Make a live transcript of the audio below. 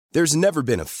There's never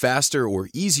been a faster or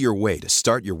easier way to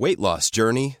start your weight loss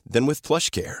journey than with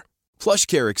PlushCare.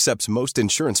 PlushCare accepts most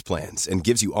insurance plans and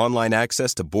gives you online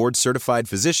access to board-certified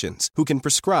physicians who can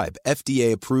prescribe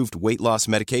FDA-approved weight loss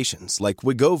medications like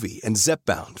Wegovy and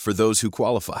Zepbound for those who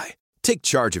qualify. Take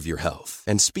charge of your health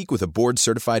and speak with a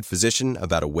board-certified physician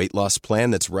about a weight loss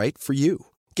plan that's right for you.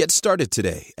 Get started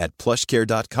today at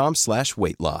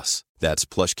plushcare.com/weightloss. That's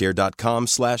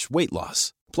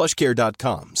plushcare.com/weightloss.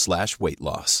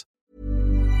 plushcare.com/weightloss.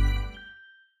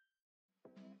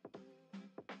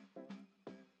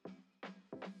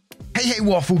 Hey,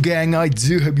 Waffle Gang, I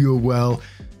do hope you're well.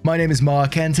 My name is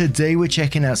Mark, and today we're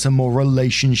checking out some more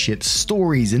relationship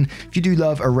stories. And if you do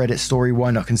love a Reddit story,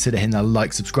 why not consider hitting that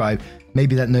like, subscribe,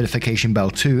 maybe that notification bell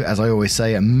too. As I always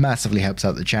say, it massively helps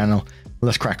out the channel.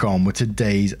 Let's crack on with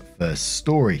today's first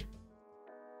story.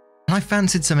 I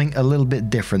fancied something a little bit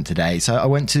different today, so I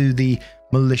went to the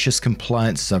malicious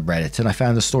compliance subreddit and I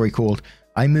found a story called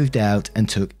I Moved Out and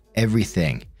Took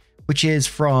Everything, which is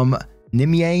from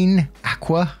Nimiane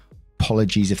Aqua.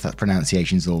 Apologies if that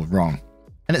pronunciation's all wrong.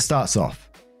 And it starts off.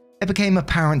 It became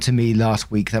apparent to me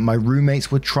last week that my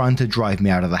roommates were trying to drive me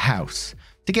out of the house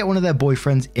to get one of their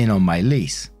boyfriends in on my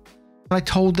lease. When I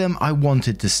told them I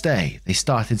wanted to stay, they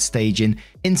started staging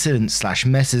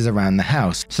incidents/messes around the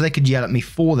house so they could yell at me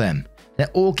for them. And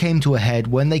it all came to a head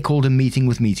when they called a meeting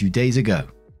with me 2 days ago.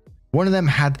 One of them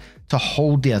had to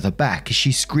hold the other back as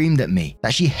she screamed at me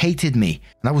that she hated me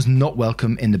and I was not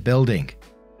welcome in the building.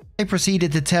 They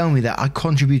proceeded to tell me that I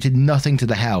contributed nothing to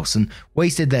the house and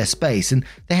wasted their space, and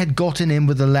they had gotten in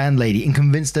with the landlady and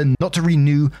convinced her not to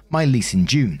renew my lease in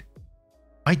June.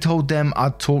 I told them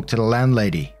I'd talk to the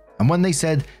landlady, and when they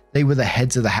said they were the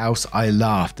heads of the house, I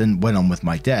laughed and went on with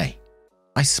my day.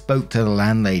 I spoke to the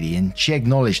landlady and she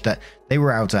acknowledged that they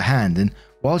were out of hand, and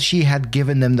while she had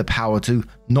given them the power to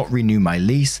not renew my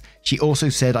lease, she also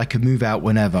said I could move out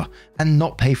whenever and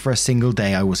not pay for a single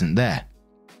day I wasn't there.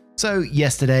 So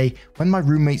yesterday, when my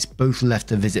roommates both left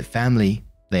to visit family,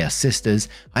 they are sisters,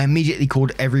 I immediately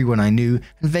called everyone I knew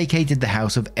and vacated the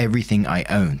house of everything I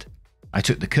owned. I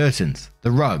took the curtains, the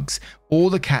rugs,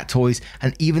 all the cat toys,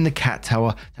 and even the cat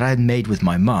tower that I had made with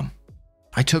my mum.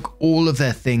 I took all of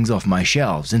their things off my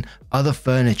shelves and other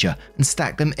furniture and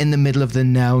stacked them in the middle of the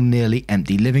now nearly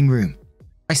empty living room.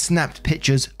 I snapped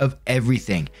pictures of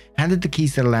everything, handed the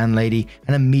keys to the landlady,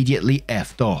 and immediately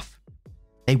effed off.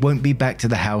 They won't be back to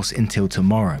the house until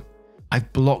tomorrow.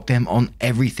 I've blocked them on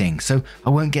everything, so I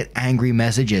won't get angry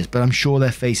messages, but I'm sure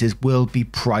their faces will be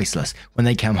priceless when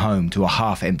they come home to a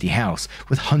half-empty house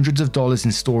with hundreds of dollars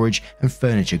in storage and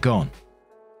furniture gone.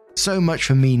 So much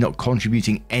for me not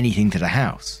contributing anything to the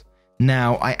house.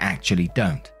 Now I actually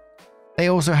don't. They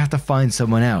also have to find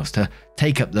someone else to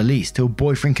take up the lease till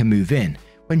boyfriend can move in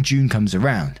when June comes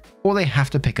around, or they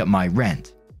have to pick up my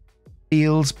rent.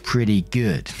 Feels pretty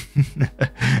good.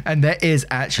 And there is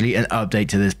actually an update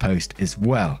to this post as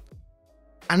well.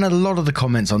 And a lot of the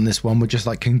comments on this one were just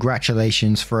like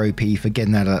congratulations for OP for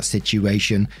getting out of that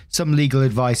situation. Some legal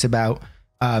advice about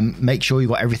make sure you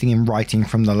got everything in writing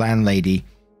from the landlady.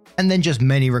 And then just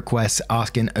many requests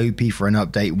asking OP for an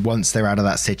update once they're out of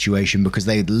that situation because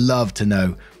they'd love to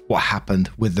know what happened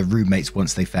with the roommates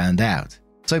once they found out.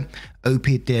 So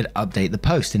OP did update the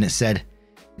post and it said,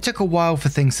 it took a while for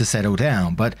things to settle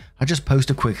down, but I'll just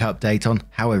post a quick update on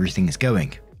how everything is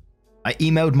going. I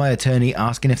emailed my attorney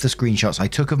asking if the screenshots I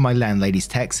took of my landlady's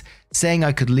text saying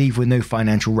I could leave with no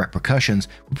financial repercussions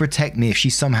would protect me if she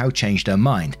somehow changed her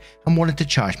mind and wanted to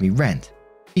charge me rent.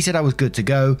 He said I was good to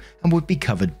go and would be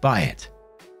covered by it.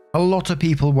 A lot of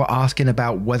people were asking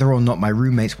about whether or not my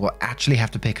roommates will actually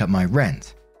have to pick up my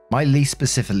rent. My lease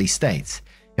specifically states,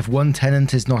 if one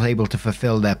tenant is not able to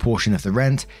fulfill their portion of the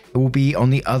rent, it will be on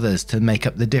the others to make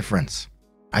up the difference.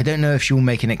 I don't know if she will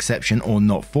make an exception or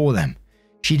not for them.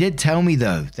 She did tell me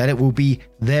though that it will be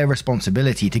their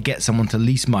responsibility to get someone to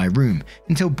lease my room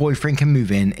until boyfriend can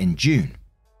move in June.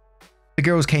 The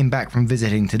girls came back from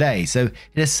visiting today, so it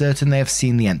is certain they have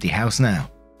seen the empty house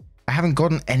now. I haven't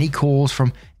gotten any calls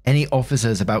from any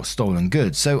officers about stolen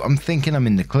goods, so I'm thinking I'm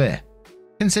in the clear.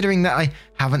 Considering that I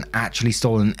haven't actually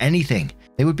stolen anything,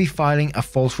 they would be filing a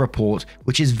false report,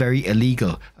 which is very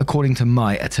illegal, according to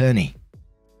my attorney.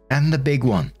 And the big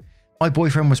one. My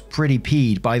boyfriend was pretty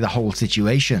peeved by the whole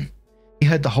situation. He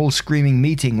heard the whole screaming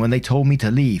meeting when they told me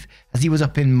to leave, as he was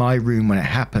up in my room when it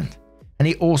happened. And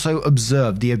he also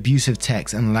observed the abusive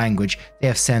text and language they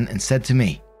have sent and said to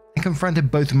me, and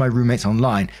confronted both of my roommates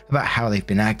online about how they've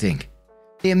been acting.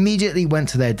 They immediately went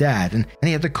to their dad and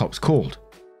he had the cops called.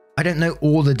 I don't know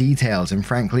all the details, and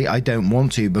frankly I don't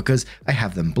want to because I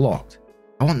have them blocked.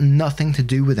 I want nothing to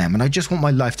do with them and I just want my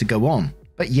life to go on.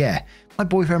 But yeah, My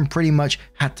boyfriend pretty much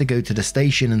had to go to the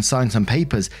station and sign some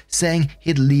papers saying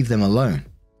he'd leave them alone.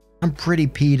 I'm pretty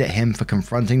peed at him for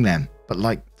confronting them, but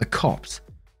like the cops,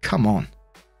 come on.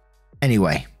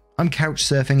 Anyway, I'm couch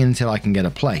surfing until I can get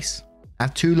a place. I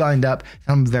have 2 lined up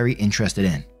that I'm very interested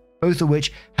in, both of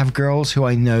which have girls who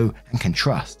I know and can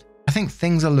trust. I think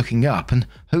things are looking up, and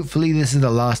hopefully this is the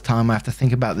last time I have to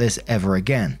think about this ever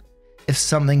again. If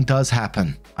something does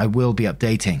happen, I will be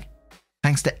updating.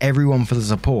 Thanks to everyone for the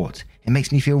support. It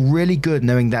makes me feel really good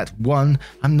knowing that 1,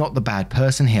 I'm not the bad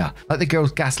person here, like the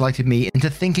girls gaslighted me into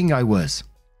thinking I was,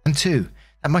 and 2,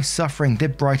 that my suffering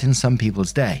did brighten some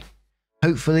people's day.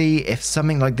 Hopefully, if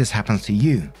something like this happens to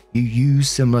you, you use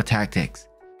similar tactics.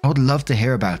 I would love to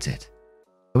hear about it.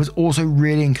 It was also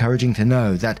really encouraging to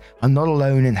know that I'm not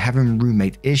alone in having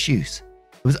roommate issues.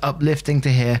 It was uplifting to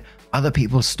hear other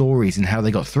people's stories and how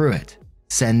they got through it.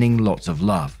 Sending lots of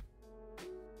love.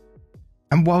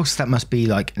 And whilst that must be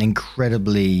like an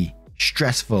incredibly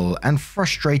stressful and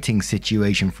frustrating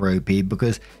situation for OP,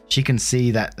 because she can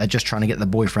see that they're just trying to get the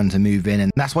boyfriend to move in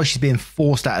and that's why she's being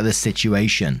forced out of this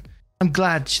situation. I'm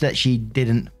glad that she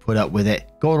didn't put up with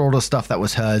it, got all the stuff that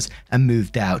was hers and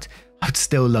moved out. I'd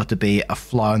still love to be a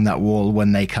fly on that wall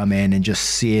when they come in and just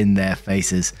seeing their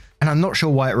faces. And I'm not sure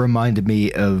why it reminded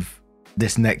me of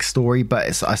this next story, but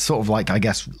it's sort of like, I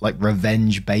guess, like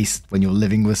revenge based when you're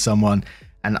living with someone.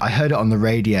 And I heard it on the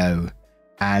radio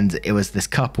and it was this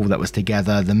couple that was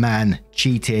together. The man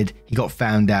cheated. He got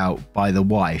found out by the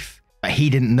wife, but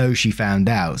he didn't know she found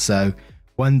out. So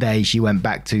one day she went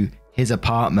back to his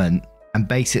apartment and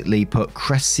basically put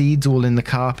cress seeds all in the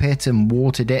carpet and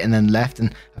watered it and then left,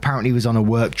 and apparently he was on a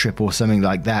work trip or something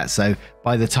like that. So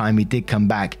by the time he did come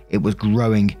back, it was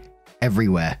growing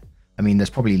everywhere. I mean,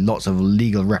 there's probably lots of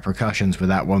legal repercussions for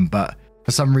that one, but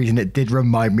for some reason it did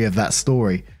remind me of that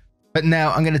story. But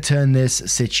now I'm going to turn this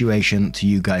situation to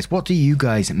you guys. What do you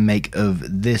guys make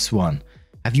of this one?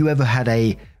 Have you ever had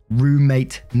a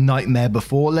roommate nightmare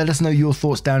before? Let us know your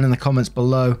thoughts down in the comments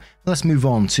below. Let's move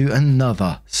on to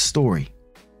another story.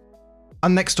 Our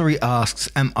next story asks,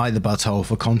 am I the butthole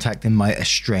for contacting my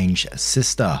estranged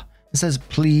sister? It says,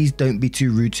 please don't be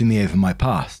too rude to me over my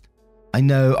past. I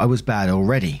know I was bad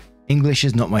already. English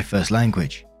is not my first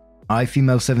language. I,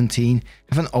 female 17,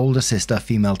 have an older sister,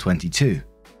 female 22.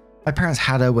 My parents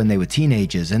had her when they were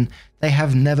teenagers and they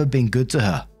have never been good to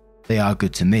her. They are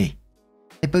good to me.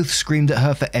 They both screamed at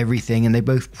her for everything and they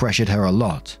both pressured her a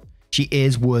lot. She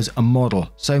was a model,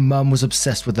 so mum was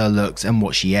obsessed with her looks and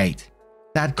what she ate.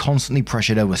 Dad constantly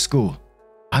pressured her with school.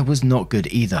 I was not good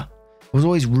either. I was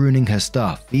always ruining her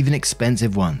stuff, even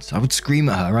expensive ones. I would scream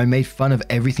at her. I made fun of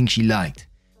everything she liked.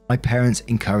 My parents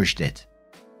encouraged it.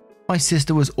 My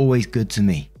sister was always good to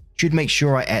me. She would make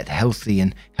sure I ate healthy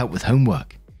and help with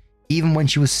homework. Even when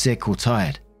she was sick or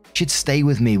tired, she'd stay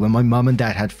with me when my mum and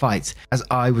dad had fights, as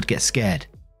I would get scared.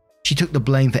 She took the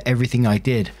blame for everything I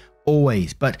did,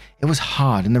 always, but it was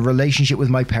hard and the relationship with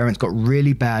my parents got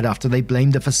really bad after they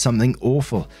blamed her for something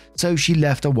awful, so she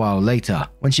left a while later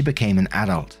when she became an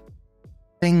adult.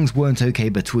 Things weren't okay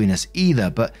between us either,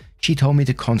 but she told me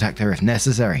to contact her if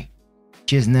necessary.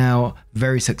 She is now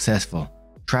very successful,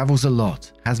 travels a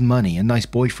lot, has money, a nice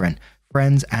boyfriend,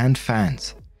 friends and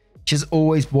fans. She has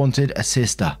always wanted a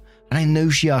sister, and I know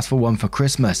she asked for one for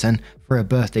Christmas and for her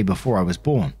birthday before I was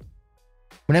born.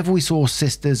 Whenever we saw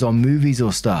sisters on movies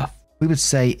or stuff, we would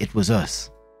say it was us.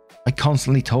 I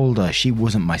constantly told her she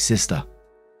wasn't my sister.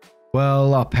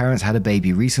 Well, our parents had a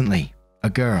baby recently, a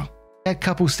girl. They had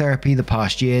couples therapy the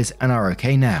past years and are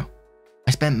okay now.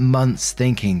 I spent months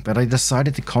thinking, but I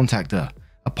decided to contact her,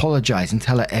 apologize and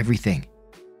tell her everything.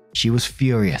 She was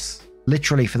furious.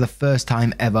 Literally for the first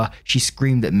time ever, she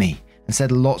screamed at me and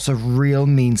said lots of real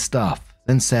mean stuff,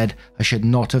 then said I should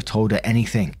not have told her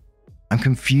anything. I'm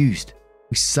confused.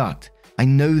 We sucked. I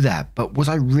know that, but was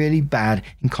I really bad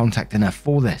in contacting her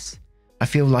for this? I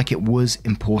feel like it was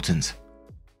important.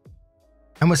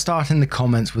 And we're starting the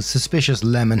comments with Suspicious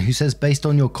Lemon, who says, based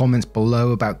on your comments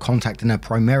below about contacting her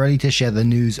primarily to share the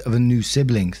news of her new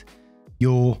siblings,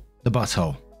 you're the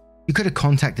butthole. You could have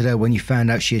contacted her when you found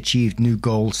out she achieved new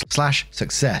goals /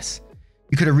 success.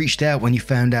 You could have reached out when you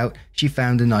found out she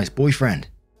found a nice boyfriend.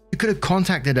 You could have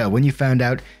contacted her when you found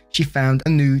out she found a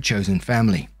new chosen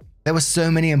family. There were so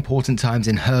many important times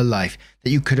in her life that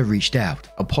you could have reached out,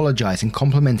 apologized and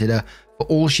complimented her for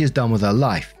all she has done with her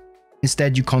life.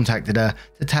 Instead, you contacted her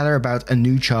to tell her about a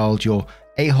new child your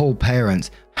a-hole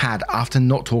parents had after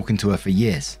not talking to her for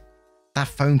years. That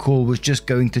phone call was just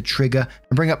going to trigger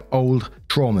and bring up old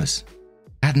traumas.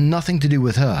 It had nothing to do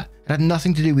with her. It had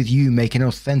nothing to do with you making an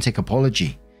authentic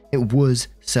apology. It was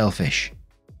selfish.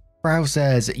 Frau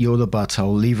says, you're the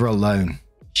butthole, leave her alone.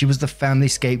 She was the family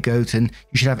scapegoat and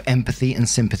you should have empathy and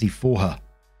sympathy for her.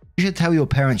 You should tell your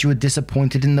parents you were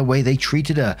disappointed in the way they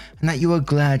treated her and that you are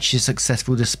glad she's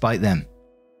successful despite them.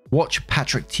 Watch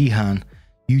Patrick Teahan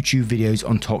YouTube videos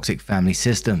on toxic family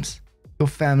systems. Your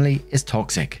family is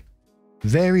toxic.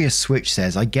 Various Switch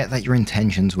says, I get that your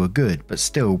intentions were good, but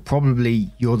still, probably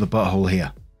you're the butthole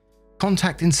here.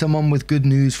 Contacting someone with good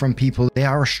news from people they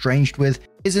are estranged with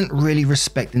isn't really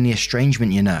respecting the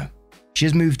estrangement, you know. She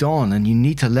has moved on and you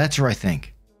need to let her, I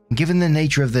think. And given the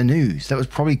nature of the news, that was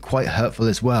probably quite hurtful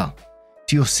as well.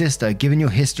 To your sister, given your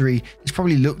history, this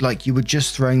probably looked like you were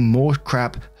just throwing more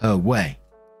crap her way.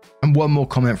 And one more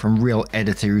comment from Real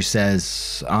Editor who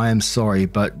says, I am sorry,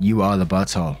 but you are the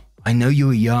butthole. I know you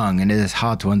were young and it is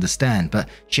hard to understand, but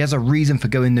she has a reason for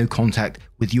going no contact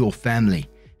with your family,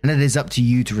 and it is up to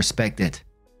you to respect it.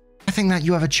 I think that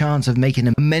you have a chance of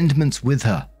making amendments with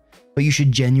her, but you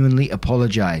should genuinely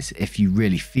apologize if you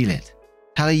really feel it.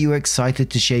 Tell her you were excited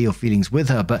to share your feelings with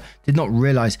her, but did not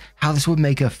realize how this would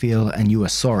make her feel and you are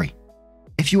sorry.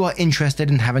 If you are interested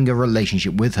in having a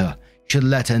relationship with her, you should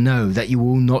let her know that you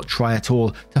will not try at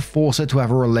all to force her to have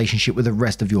a relationship with the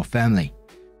rest of your family.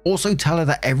 Also tell her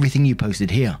that everything you posted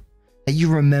here, that you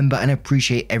remember and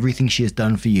appreciate everything she has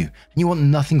done for you, and you want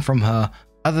nothing from her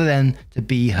other than to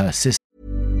be her sister.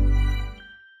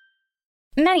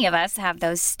 Many of us have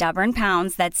those stubborn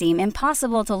pounds that seem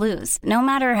impossible to lose, no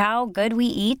matter how good we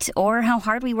eat or how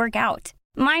hard we work out.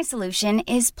 My solution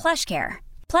is PlushCare.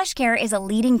 PlushCare is a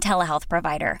leading telehealth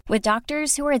provider with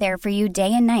doctors who are there for you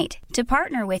day and night to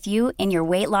partner with you in your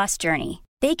weight loss journey.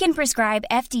 They can prescribe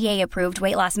FDA-approved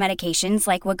weight loss medications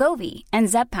like Wegovy and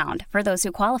Zepbound for those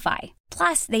who qualify.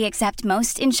 Plus, they accept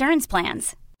most insurance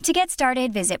plans. To get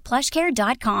started, visit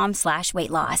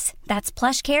plushcare.com/weightloss. That's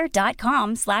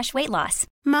plushcare.com/weightloss.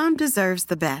 Mom deserves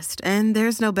the best, and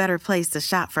there's no better place to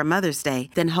shop for Mother's Day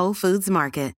than Whole Foods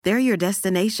Market. They're your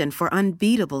destination for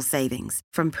unbeatable savings,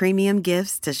 from premium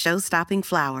gifts to show-stopping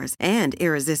flowers and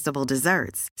irresistible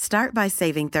desserts. Start by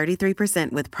saving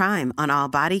 33% with Prime on all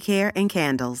body care and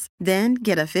candles. Then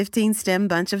get a 15-stem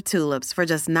bunch of tulips for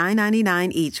just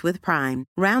 $9.99 each with Prime.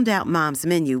 Round out Mom's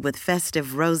menu with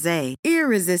festive rosé,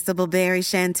 irresistible berry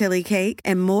chantilly cake,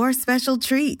 and more special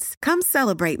treats. Come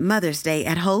celebrate Mother's Day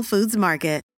at Whole Foods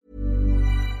Market.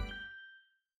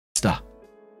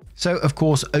 So, of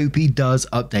course, OP does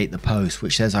update the post,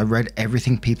 which says, I read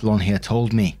everything people on here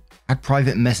told me. I had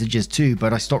private messages too,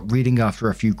 but I stopped reading after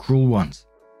a few cruel ones.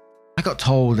 I got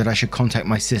told that I should contact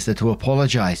my sister to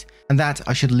apologize and that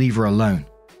I should leave her alone.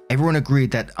 Everyone agreed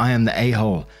that I am the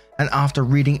a-hole, and after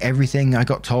reading everything I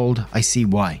got told, I see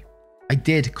why. I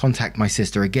did contact my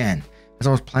sister again, as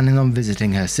I was planning on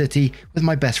visiting her city with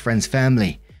my best friend's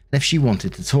family, and if she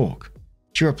wanted to talk.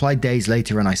 She replied days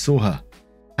later and I saw her.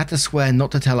 I had to swear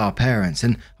not to tell our parents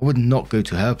and I would not go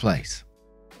to her place.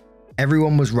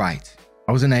 Everyone was right.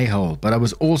 I was an a-hole, but I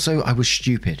was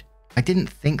stupid. I didn't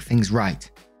think things right.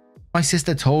 My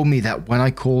sister told me that when I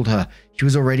called her, she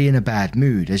was already in a bad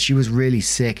mood as she was really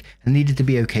sick and needed to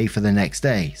be okay for the next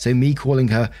day, so me calling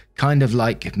her kind of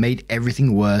like made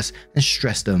everything worse and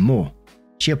stressed her more.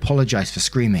 She apologized for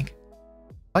screaming.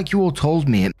 Like you all told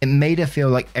me, it made her feel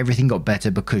like everything got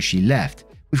better because she left,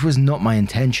 which was not my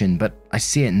intention, but I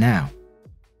see it now.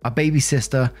 Our baby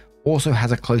sister also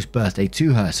has a close birthday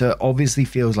to her, so it obviously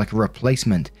feels like a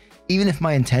replacement, even if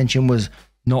my intention was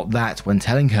not that when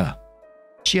telling her.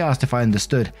 She asked if I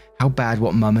understood how bad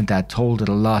what mum and dad told her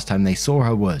the last time they saw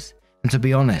her was, and to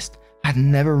be honest, I had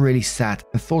never really sat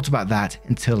and thought about that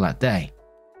until that day.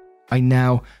 I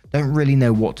now don't really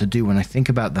know what to do when I think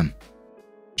about them.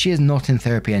 She is not in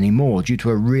therapy anymore due to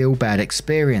a real bad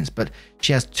experience, but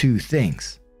she has two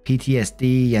things,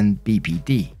 PTSD and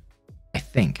BPD, I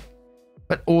think,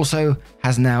 but also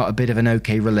has now a bit of an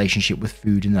okay relationship with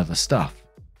food and other stuff.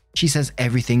 She says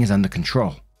everything is under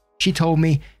control. She told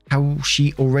me how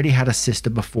she already had a sister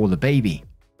before the baby,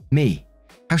 me,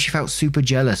 how she felt super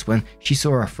jealous when she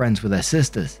saw her friends with their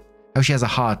sisters, how she has a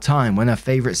hard time when her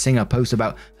favorite singer posts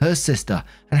about her sister,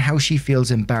 and how she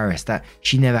feels embarrassed that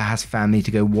she never has family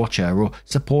to go watch her or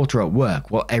support her at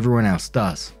work while everyone else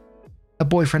does. Her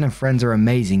boyfriend and friends are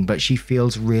amazing, but she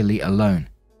feels really alone.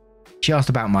 She asked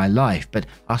about my life, but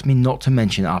asked me not to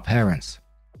mention our parents.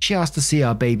 She asked to see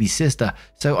our baby sister,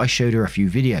 so I showed her a few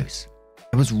videos.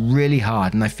 It was really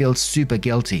hard and I feel super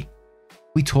guilty.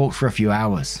 We talked for a few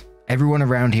hours. Everyone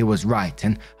around here was right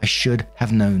and I should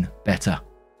have known better.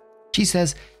 She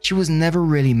says she was never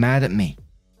really mad at me.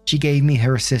 She gave me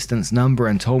her assistant's number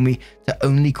and told me to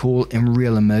only call in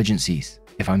real emergencies.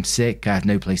 If I'm sick, I have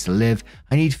no place to live,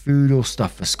 I need food or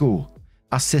stuff for school.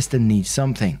 Our sister needs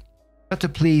something. but to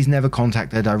please never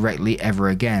contact her directly ever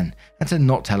again and to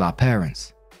not tell our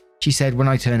parents. She said when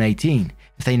I turn 18,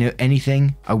 if they know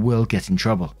anything, I will get in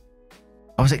trouble.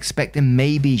 I was expecting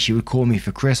maybe she would call me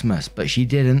for Christmas, but she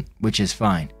didn't, which is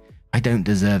fine. I don't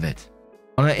deserve it.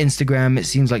 On her Instagram, it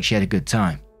seems like she had a good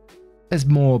time. There's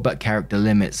more but character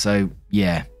limits, so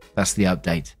yeah, that's the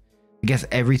update. I guess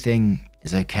everything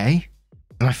is okay.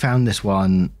 And I found this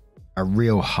one a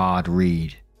real hard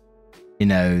read. You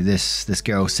know, this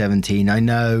girl 17, I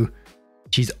know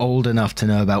she's old enough to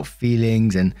know about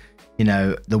feelings and, you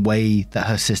know, the way that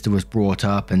her sister was brought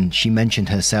up, and she mentioned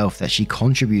herself that she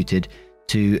contributed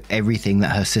to everything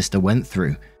that her sister went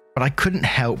through. But I couldn't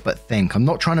help but think, I'm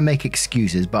not trying to make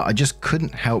excuses, but I just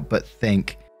couldn't help but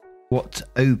think what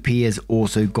OP has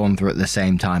also gone through at the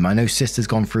same time. I know sister's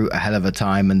gone through a hell of a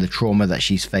time and the trauma that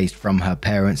she's faced from her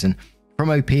parents and from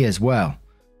OP as well.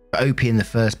 OP in the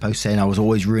first post saying I was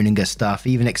always ruining her stuff,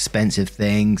 even expensive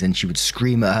things, and she would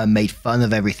scream at her, made fun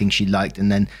of everything she liked, and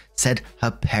then said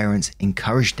her parents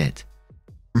encouraged it.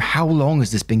 From how long has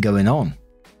this been going on?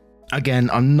 Again,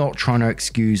 I'm not trying to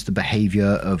excuse the behavior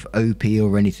of OP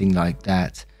or anything like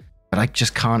that, but I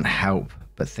just can't help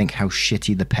but think how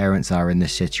shitty the parents are in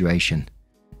this situation.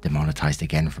 Demonetized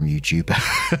again from YouTube.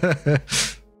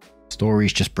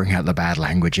 Stories just bring out the bad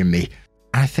language in me.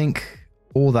 I think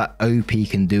all that OP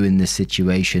can do in this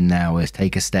situation now is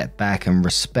take a step back and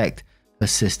respect her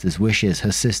sister's wishes,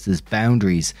 her sister's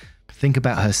boundaries, think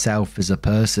about herself as a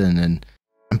person and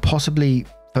possibly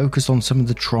focus on some of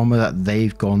the trauma that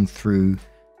they've gone through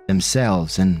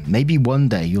themselves. And maybe one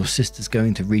day your sister's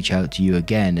going to reach out to you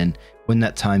again, and when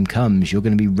that time comes, you're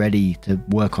going to be ready to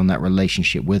work on that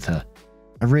relationship with her.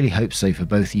 I really hope so for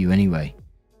both of you anyway.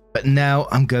 But now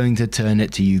I'm going to turn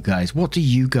it to you guys. What do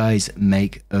you guys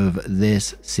make of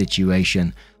this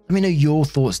situation? Let me know your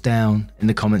thoughts down in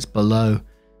the comments below.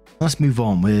 Let's move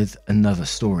on with another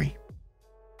story.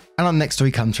 And our next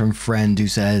story comes from a friend who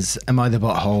says, am I the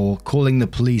butthole calling the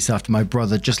police after my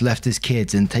brother just left his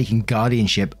kids and taking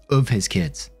guardianship of his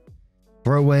kids?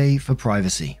 Throwaway for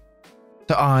privacy.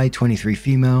 So I, 23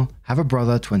 female, have a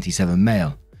brother, 27 male,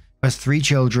 who has 3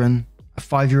 children, a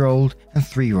 5-year-old and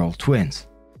 3-year-old twins.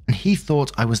 And he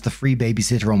thought I was the free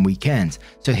babysitter on weekends,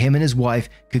 so him and his wife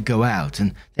could go out,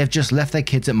 and they have just left their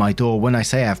kids at my door when I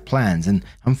say I have plans and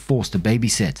I'm forced to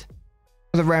babysit.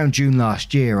 But around June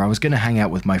last year, I was going to hang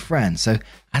out with my friend, so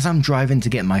as I'm driving to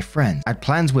get my friend I had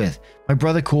plans with, my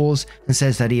brother calls and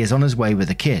says that he is on his way with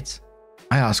the kids.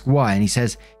 I ask why, and he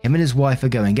says him and his wife are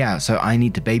going out, so I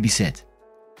need to babysit.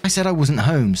 I said I wasn't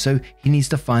home, so he needs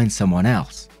to find someone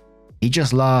else. He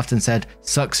just laughed and said,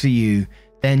 sucks for you,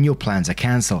 then your plans are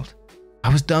cancelled.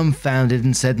 I was dumbfounded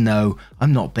and said no,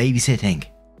 I'm not babysitting.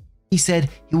 He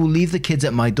said he will leave the kids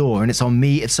at my door and it's on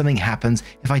me if something happens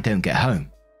if I don't get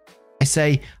home. I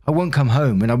say I won't come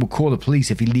home and I will call the police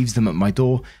if he leaves them at my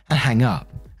door and hang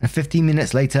up. And 15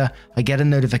 minutes later, I get a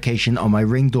notification on my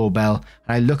Ring doorbell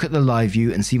and I look at the live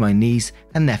view and see my niece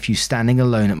and nephew standing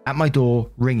alone at my door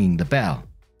ringing the bell.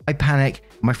 I panic,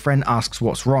 my friend asks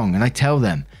what's wrong and I tell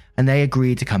them, and they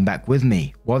agree to come back with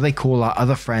me while they call our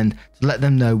other friend to let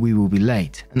them know we will be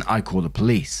late, and I call the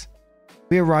police.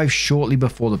 We arrive shortly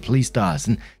before the police does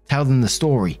and tell them the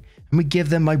story, and we give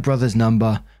them my brother's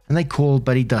number and they call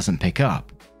but he doesn't pick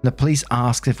up. The police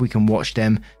ask if we can watch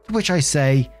them, to which I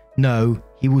say no,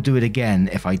 he will do it again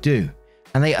if I do,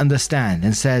 and they understand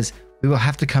and says we will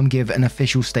have to come give an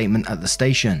official statement at the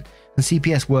station. And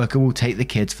CPS worker will take the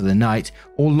kids for the night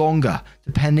or longer,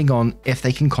 depending on if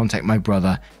they can contact my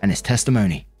brother and his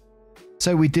testimony.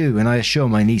 So we do, and I assure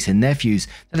my niece and nephews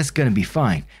that it's going to be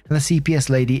fine, and the CPS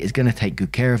lady is going to take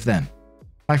good care of them.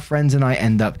 My friends and I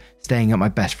end up staying at my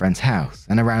best friend's house,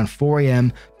 and around 4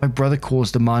 AM, my brother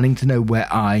calls demanding to know where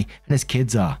I and his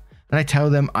kids are, and I tell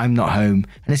them I'm not home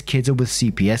and his kids are with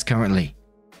CPS currently.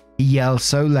 He yells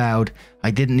so loud,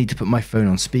 I didn't need to put my phone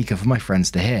on speaker for my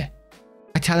friends to hear.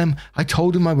 I tell him I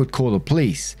told him I would call the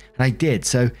police, and I did,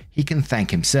 so he can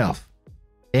thank himself.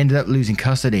 They ended up losing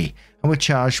custody and were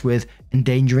charged with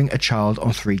endangering a child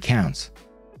on 3 counts.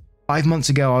 5 months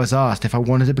ago I was asked if I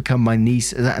wanted to become my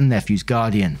niece and nephew's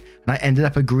guardian, and I ended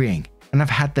up agreeing, and I've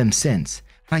had them since.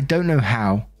 And I don't know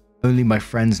how, only my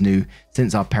friends knew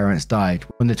since our parents died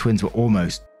when the twins were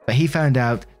almost, but he found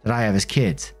out that I have his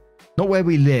kids. Not where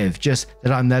we live, just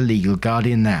that I'm their legal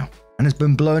guardian now. And has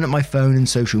been blowing up my phone and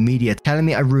social media telling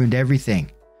me I ruined everything.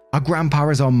 Our grandpa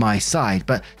is on my side,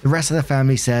 but the rest of the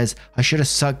family says I should have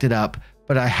sucked it up,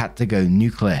 but I had to go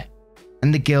nuclear.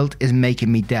 And the guilt is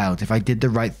making me doubt if I did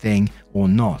the right thing or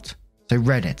not. So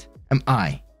Reddit, am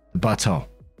I the butthole?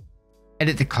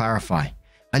 Edit to clarify.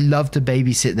 I loved to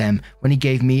babysit them when he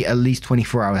gave me at least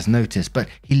 24 hours notice, but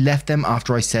he left them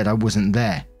after I said I wasn't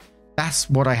there. That's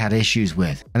what I had issues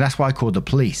with, and that's why I called the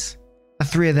police. The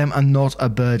three of them are not a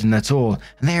burden at all,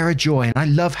 and they are a joy, and I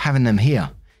love having them here.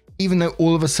 Even though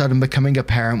all of a sudden becoming a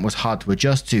parent was hard to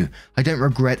adjust to, I don't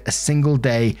regret a single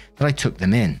day that I took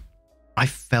them in. I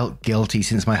felt guilty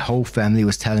since my whole family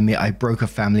was telling me I broke a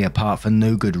family apart for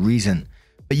no good reason.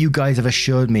 But you guys have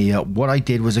assured me that what I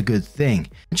did was a good thing,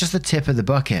 and just the tip of the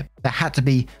bucket. There had to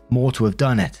be more to have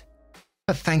done it.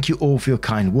 But thank you all for your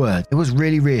kind words. It was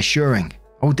really reassuring.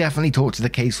 I will definitely talk to the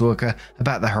caseworker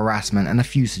about the harassment and a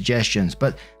few suggestions,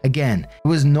 but again, it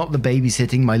was not the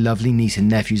babysitting my lovely niece and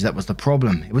nephews that was the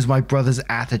problem. It was my brother's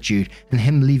attitude and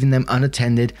him leaving them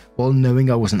unattended while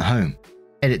knowing I wasn't home.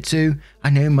 Edit 2,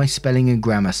 I know my spelling and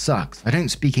grammar sucks. I don't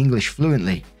speak English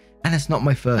fluently, and it's not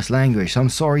my first language, so I'm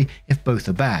sorry if both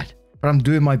are bad. But I'm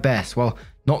doing my best while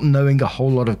not knowing a whole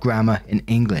lot of grammar in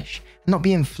English and not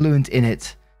being fluent in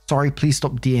it. Sorry, please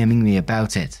stop DMing me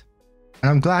about it. And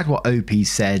I'm glad what OP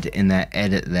said in their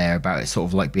edit there about it sort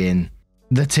of like being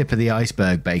the tip of the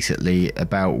iceberg, basically,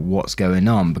 about what's going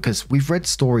on. Because we've read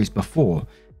stories before,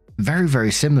 very, very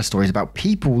similar stories about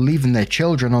people leaving their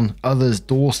children on others'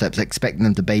 doorsteps, expecting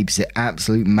them to babysit,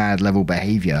 absolute mad level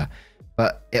behavior.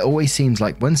 But it always seems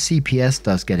like when CPS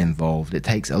does get involved, it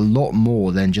takes a lot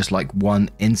more than just like one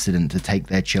incident to take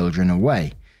their children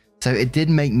away. So it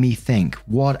did make me think,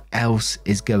 what else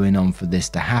is going on for this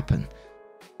to happen?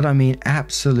 But I mean,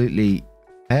 absolutely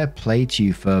fair play to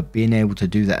you for being able to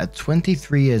do that at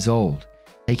 23 years old,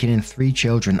 taking in 3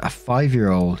 children, a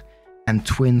 5-year-old and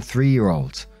twin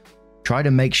 3-year-olds. Try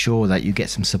to make sure that you get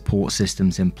some support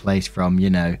systems in place from,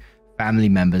 family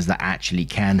members that actually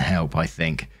can help, I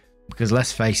think. Because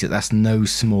let's face it, that's no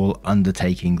small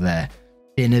undertaking there.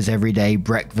 Dinners every day,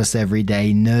 breakfast every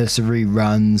day, nursery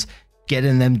runs,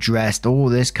 getting them dressed, all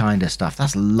this kind of stuff.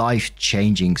 That's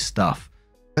life-changing stuff.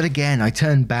 But again, I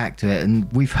turn back to it,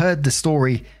 and we've heard the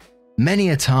story many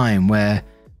a time where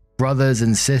brothers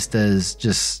and sisters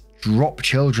just drop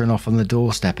children off on the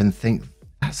doorstep and think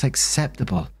that's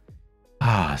acceptable.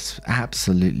 It's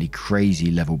absolutely crazy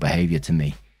level behavior to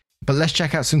me. But let's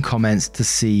check out some comments to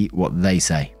see what they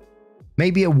say.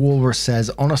 Maybe a walrus says,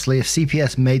 honestly, if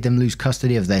CPS made them lose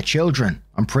custody of their children,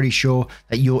 I'm pretty sure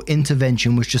that your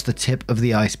intervention was just the tip of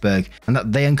the iceberg and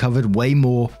that they uncovered way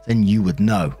more than you would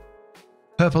know.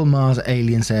 Purple Mars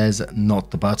Alien says,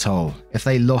 not the butthole. If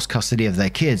they lost custody of their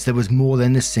kids, there was more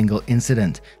than this single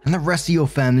incident, and the rest of your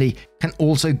family can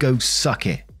also go suck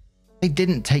it. They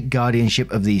didn't take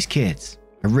guardianship of these kids.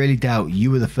 I really doubt you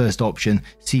were the first option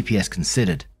CPS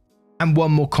considered. And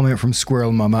one more comment from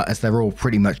Squirrel Mama, as they're all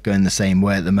pretty much going the same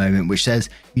way at the moment, which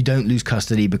says, you don't lose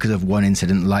custody because of one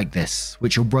incident like this,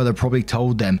 which your brother probably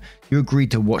told them you agreed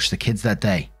to watch the kids that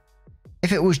day.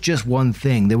 If it was just one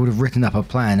thing, they would have written up a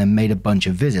plan and made a bunch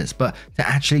of visits, but to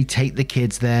actually take the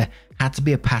kids there had to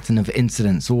be a pattern of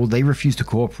incidents, or they refused to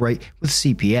cooperate with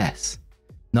CPS.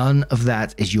 None of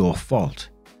that is your fault.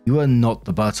 You are not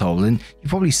the butthole, and you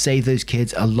probably saved those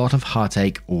kids a lot of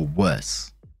heartache or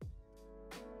worse.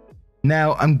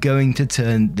 Now I'm going to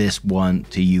turn this one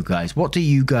to you guys. What do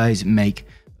you guys make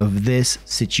of this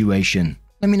situation?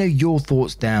 Let me know your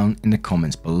thoughts down in the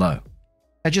comments below.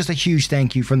 Just a huge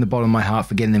thank you from the bottom of my heart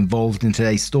for getting involved in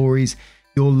today's stories.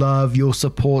 Your love, your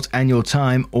support, and your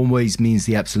time always means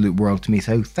the absolute world to me.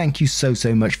 So thank you so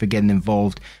much for getting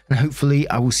involved, and hopefully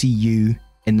I will see you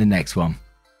in the next one.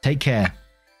 Take care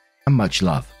and much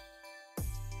love.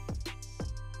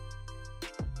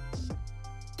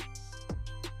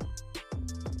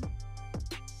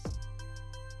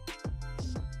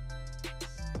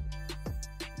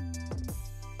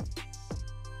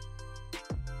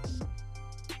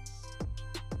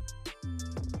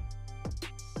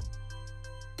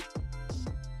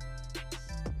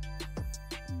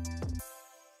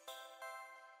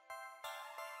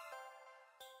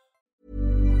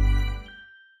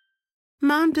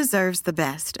 Mom deserves the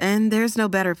best, and there's no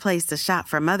better place to shop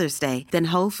for Mother's Day than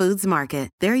Whole Foods Market.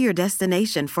 They're your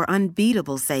destination for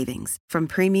unbeatable savings, from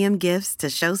premium gifts to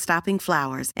show-stopping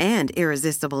flowers and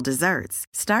irresistible desserts.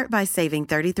 Start by saving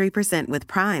 33% with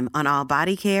Prime on all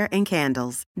body care and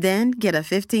candles. Then get a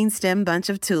 15-stem bunch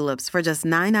of tulips for just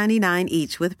 $9.99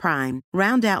 each with Prime.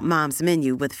 Round out Mom's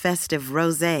menu with festive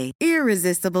rosé,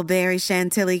 irresistible berry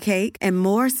chantilly cake, and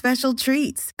more special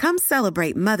treats. Come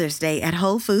celebrate Mother's Day at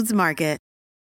Whole Foods Market.